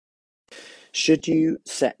Should you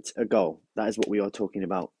set a goal? That is what we are talking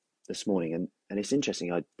about this morning. And it's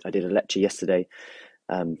interesting. I did a lecture yesterday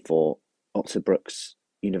for Oxford Brookes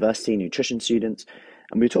University nutrition students,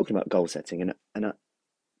 and we were talking about goal setting and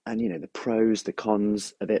the pros, the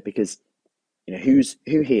cons of it, because who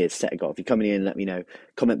here has set a goal? If you're coming in, let me know.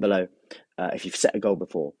 Comment below if you've set a goal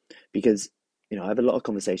before, because I have a lot of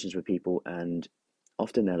conversations with people, and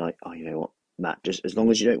often they're like, "Oh, you know what, Matt? Just as long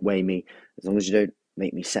as you don't weigh me, as long as you don't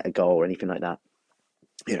make me set a goal or anything like that."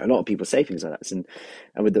 A lot of people say things like that, and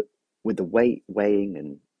with the weighing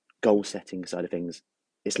and goal setting side of things,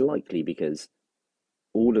 it's likely because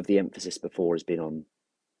all of the emphasis before has been on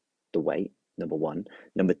the weight. Number one,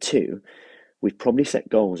 number two, we've probably set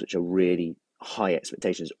goals which are really high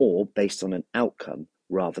expectations or based on an outcome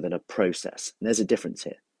rather than a process. And there's a difference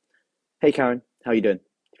here. Hey Karen, how you doing?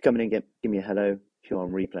 If you're coming in, give me a hello. If you're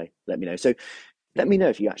on replay, let me know. So let me know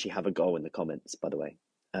if you actually have a goal in the comments, by the way.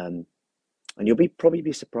 And you'll probably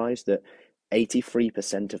be surprised that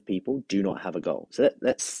 83% of people do not have a goal. So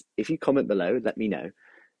if you comment below, let me know,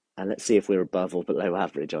 and let's see if we're above or below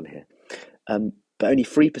average on here. But only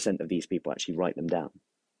 3% of these people actually write them down.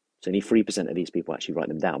 So only 3% of these people actually write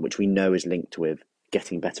them down, which we know is linked with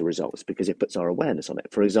getting better results because it puts our awareness on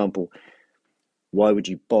it. For example, why would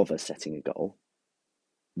you bother setting a goal?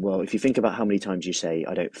 Well, if you think about how many times you say,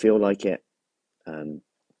 I don't feel like it,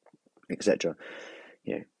 etc.,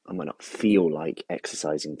 I might not feel like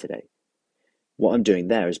exercising today. What I'm doing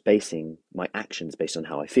there is basing my actions based on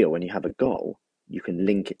how I feel. When you have a goal, you can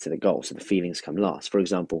link it to the goal, so the feelings come last. For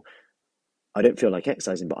example, I don't feel like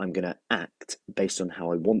exercising, but I'm going to act based on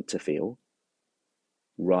how I want to feel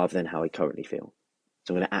rather than how I currently feel.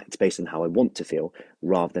 So I'm going to act based on how I want to feel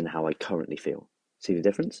rather than how I currently feel. See the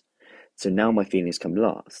difference? So now my feelings come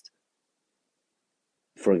last.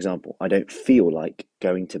 For example, I don't feel like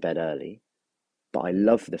going to bed early, but I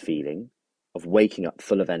love the feeling of waking up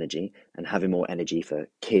full of energy and having more energy for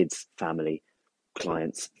kids, family,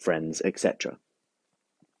 clients, friends, etc.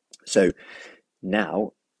 So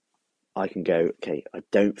now I can go, okay, I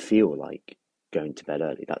don't feel like going to bed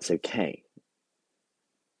early. That's okay.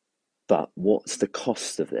 But what's the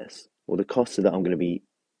cost of this? Well, the cost of that, I'm going to be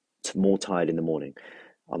more tired in the morning.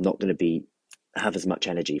 I'm not going to have as much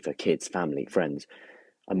energy for kids, family, friends.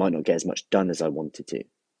 I might not get as much done as I wanted to.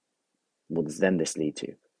 What does then this lead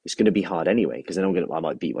to? It's going to be hard anyway, because then I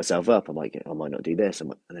might beat myself up. I might not do this,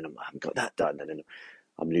 and then I haven't got that done, and then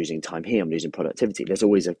I'm losing time here. I'm losing productivity. There's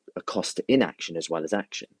always a cost to inaction as well as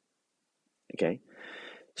action. Okay,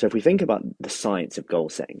 so if we think about the science of goal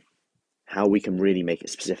setting, how we can really make it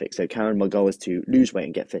specific. So Karen, my goal is to lose weight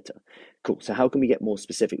and get fitter. Cool. So how can we get more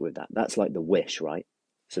specific with that? That's like the wish, right?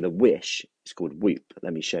 So the wish is called Whoop.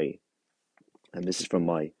 Let me show you. And this is from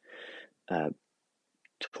my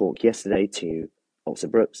talk yesterday to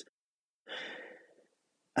Oxford Brookes.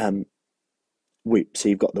 Whoop. So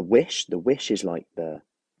you've got the wish. The wish is like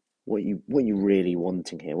what you really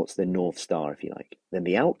wanting here. What's the North Star, if you like? Then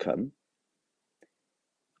the outcome.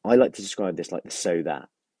 I like to describe this like the so that.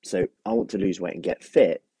 So I want to lose weight and get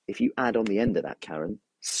fit. If you add on the end of that, Karen,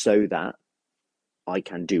 so that I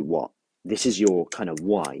can do what? This is your kind of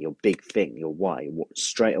why, your big thing, your why,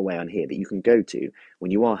 straight away on here that you can go to when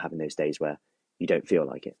you are having those days where you don't feel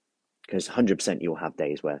like it. Because 100% you'll have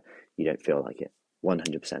days where you don't feel like it.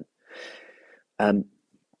 100%. And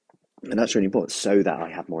that's really important, so that I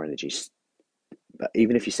have more energy. But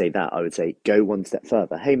even if you say that, I would say go one step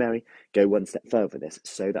further. Hey, Mary, go one step further with this,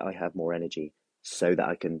 so that I have more energy, so that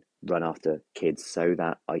I can run after kids, so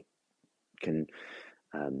that I can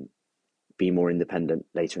be more independent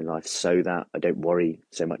later in life, so that I don't worry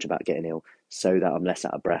so much about getting ill, so that I'm less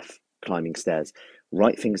out of breath climbing stairs.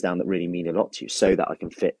 Write things down that really mean a lot to you, so that I can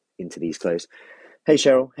fit into these clothes. Hey,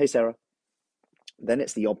 Cheryl. Hey, Sarah. Then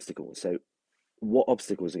it's the obstacles. So what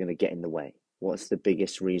obstacles are going to get in the way? What's the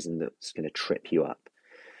biggest reason that's going to trip you up?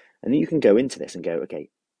 And then you can go into this and go, okay,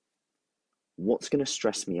 what's going to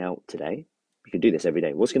stress me out today? You can do this every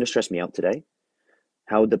day. What's going to stress me out today?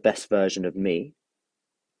 How would the best version of me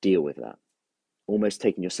deal with that? Almost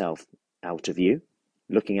taking yourself out of you,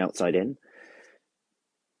 looking outside in.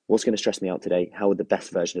 What's going to stress me out today? How would the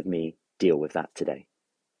best version of me deal with that today?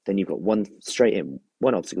 Then you've got one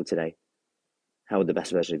obstacle today. How would the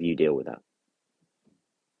best version of you deal with that?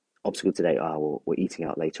 Obstacle today, we're eating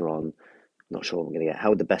out later on. Not sure what I'm going to get. How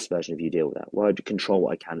would the best version of you deal with that? Well, I'd control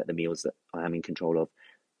what I can at the meals that I am in control of,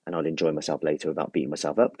 and I'd enjoy myself later without beating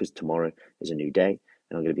myself up, because tomorrow is a new day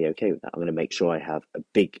and I'm going to be okay with that. I'm going to make sure I have a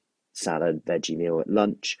big salad, veggie meal at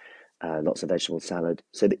lunch, lots of vegetable salad,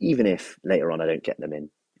 so that even if later on I don't get them in,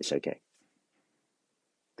 it's okay.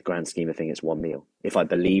 The grand scheme of things, it's one meal. If I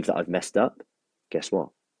believe that I've messed up, guess what?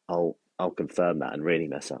 I'll I'll confirm that and really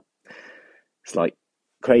mess up. It's like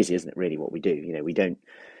crazy, isn't it? Really, what we do.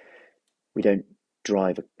 We don't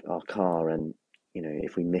drive our car and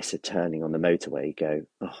if we miss a turning on the motorway, go,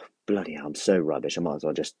 oh bloody hell, I'm so rubbish. I might as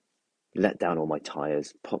well just let down all my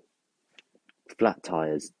tires, pop flat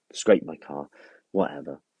tires, scrape my car,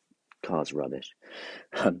 whatever. Car's rubbish.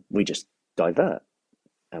 We just divert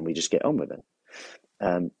and we just get on with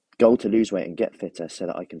it. Goal to lose weight and get fitter so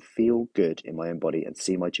that I can feel good in my own body and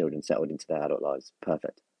see my children settled into their adult lives.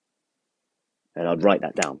 Perfect. And I'd write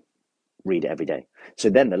that down, read it every day. So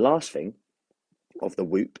then the last thing of the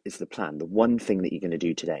Whoop is the plan, the one thing that you're going to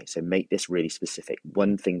do today. So make this really specific.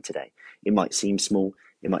 One thing today. It might seem small.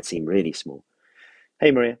 It might seem really small.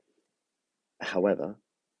 Hey, Maria. However,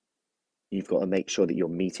 you've got to make sure that you're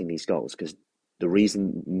meeting these goals, because the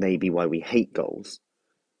reason maybe why we hate goals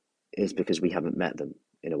is because we haven't met them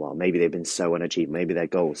in a while. Maybe they've been so unachieved. Maybe they're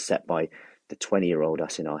goals set by the 20-year-old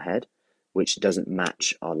us in our head, which doesn't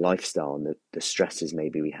match our lifestyle and the stresses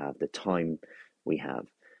maybe we have, the time we have,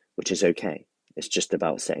 which is okay. It's just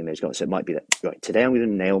about setting those goals. So it might be that, right, today I'm going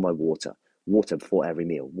to nail my water before every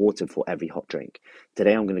meal, water before every hot drink.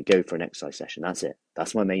 Today I'm going to go for an exercise session. That's it.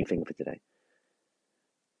 That's my main thing for today.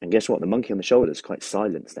 And guess what? The monkey on the shoulder is quite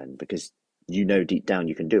silenced then, because deep down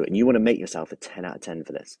you can do it. And you want to make yourself a 10 out of 10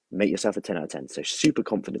 for this. Make yourself a 10 out of 10. So super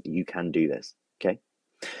confident that you can do this. Okay.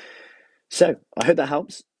 So I hope that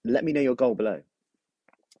helps. Let me know your goal below.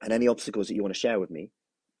 And any obstacles that you want to share with me,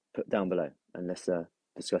 put down below and let's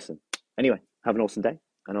discuss them. Anyway, have an awesome day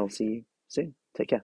and I'll see you soon. Take care.